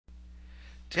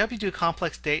To help you do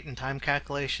complex date and time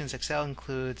calculations, Excel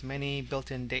includes many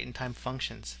built-in date and time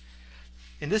functions.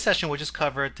 In this session, we'll just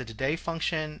cover the today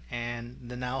function and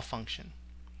the now function.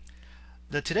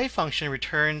 The today function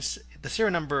returns the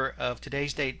serial number of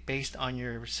today's date based on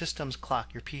your system's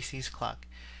clock, your PC's clock,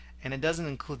 and it doesn't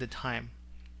include the time.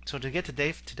 So to get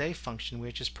today function,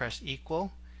 we just press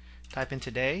equal, type in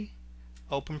today,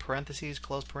 open parentheses,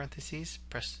 close parentheses,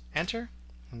 press enter,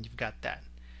 and you've got that.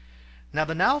 Now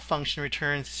the now function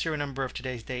returns the serial number of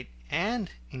today's date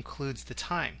and includes the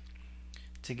time.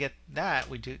 To get that,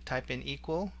 we type in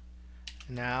equal,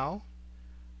 now,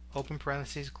 open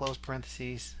parentheses, close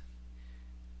parentheses,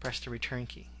 press the return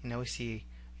key. And now we see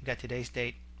you got today's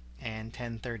date and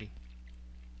 10:30.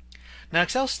 Now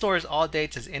Excel stores all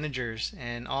dates as integers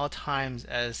and all times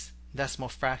as decimal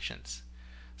fractions.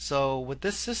 So with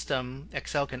this system,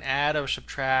 Excel can add or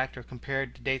subtract or compare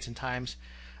the dates and times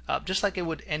just like it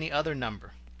would any other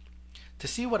number. To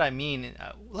see what I mean,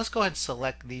 let's go ahead and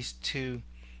select these two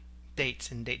dates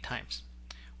and date times.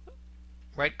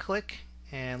 Right click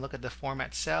and look at the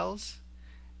format cells,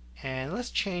 and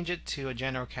let's change it to a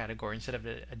general category instead of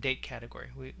a date category.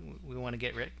 We want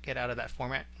to get out of that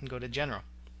format and go to general.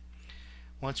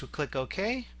 Once we click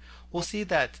OK, we'll see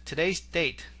that today's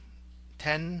date,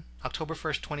 October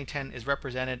 1st, 2010, is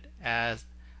represented as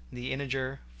the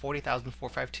integer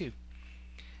 40,452.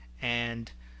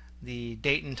 And the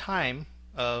date and time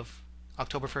of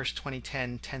October 1st,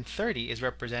 2010, 10:30 is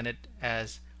represented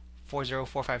as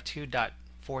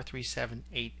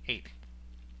 40452.43788.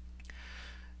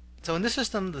 So in this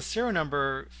system, the serial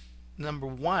number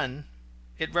 1,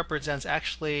 it represents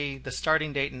actually the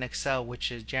starting date in Excel,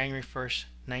 which is January 1st,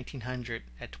 1900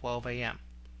 at 12 a.m.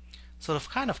 So to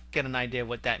kind of get an idea of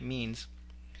what that means,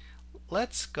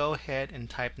 let's go ahead and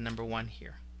type number 1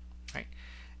 here, right?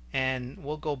 And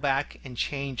we'll go back and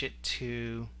change it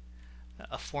to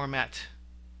a format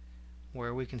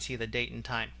where we can see the date and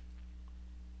time.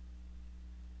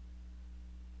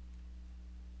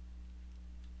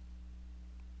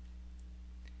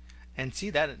 And see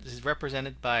that it is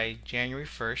represented by January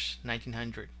 1st,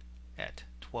 1900 at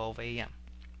 12 a.m.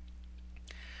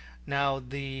 Now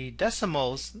the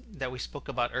decimals that we spoke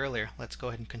about earlier, let's go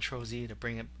ahead and Control Z to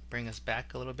bring us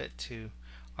back a little bit to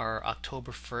our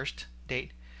October 1st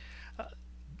date.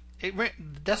 The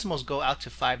decimals go out to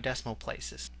 5 decimal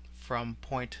places, from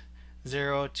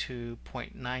 0.0 to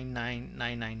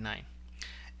 0.99999,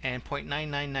 and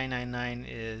 0.99999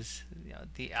 is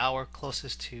the hour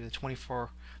closest to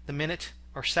the minute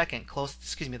or second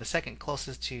the second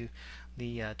closest to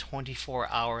the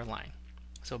 24-hour line.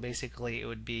 So basically it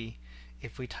would be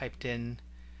if we typed in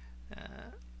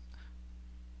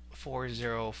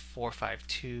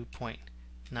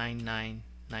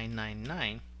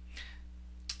 40452.99999,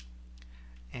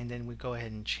 and then we go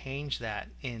ahead and change that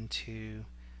into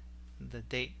the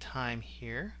date time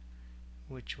here,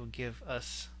 which will give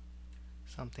us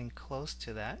something close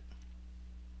to that,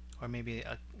 or maybe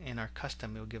in our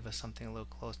custom it will give us something a little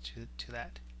close to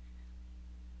that.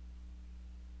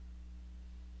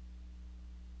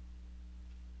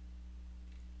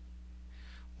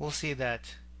 We'll see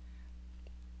that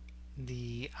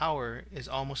the hour is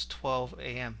almost 12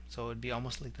 a.m. so it would be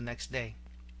almost like the next day.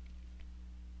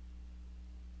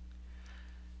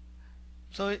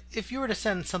 So if you were to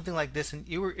send something like this, and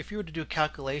if you were to do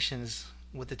calculations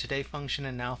with the today function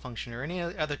and now function or any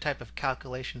other type of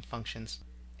calculation functions,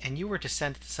 and you were to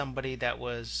send it to somebody that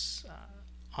was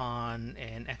on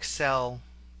an Excel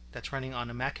that's running on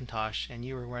a Macintosh and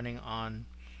you were running on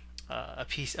a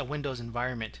Windows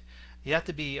environment, you have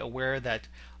to be aware that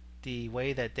the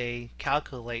way that they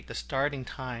calculate the starting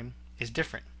time is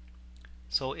different.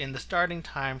 So in the starting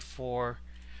time for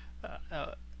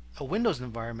a Windows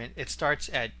environment, it starts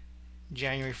at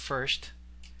January 1st,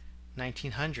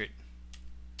 1900,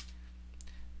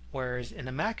 whereas in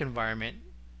a Mac environment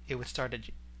it would start in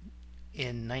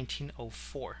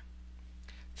 1904.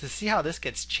 To see how this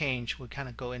gets changed, we kind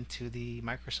of go into the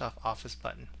Microsoft Office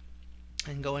button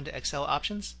and go into Excel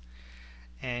options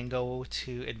and go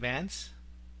to Advanced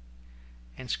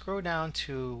and scroll down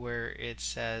to where it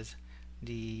says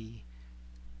the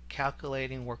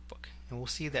calculating workbook, and we'll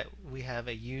see that we have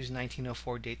a use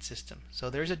 1904 date system. So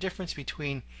there's a difference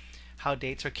between how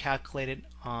dates are calculated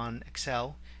on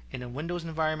Excel in a Windows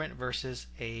environment versus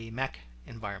a Mac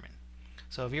environment.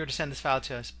 So if you were to send this file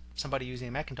to somebody using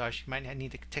a Macintosh, you might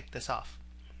need to tick this off.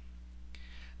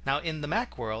 Now in the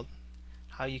Mac world,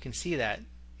 how you can see that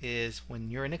is when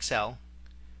you're in Excel,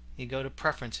 you go to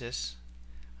Preferences,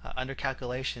 under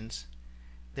Calculations,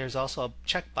 there's also a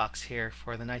checkbox here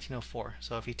for the 1904.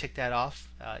 So if you tick that off,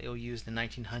 it will use the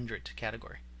 1900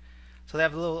 category. So they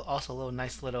have also a little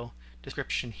nice little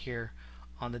description here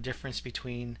on the difference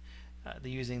between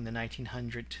using the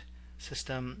 1900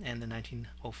 system and the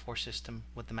 1904 system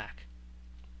with the Mac.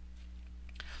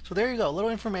 So there you go, a little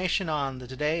information on the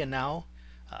today and now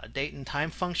date and time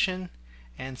function,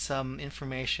 and some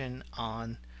information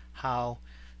on how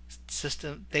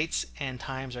system dates and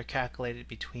times are calculated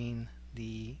between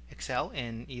the Excel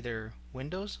in either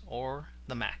Windows or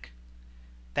the Mac.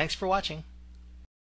 Thanks for watching.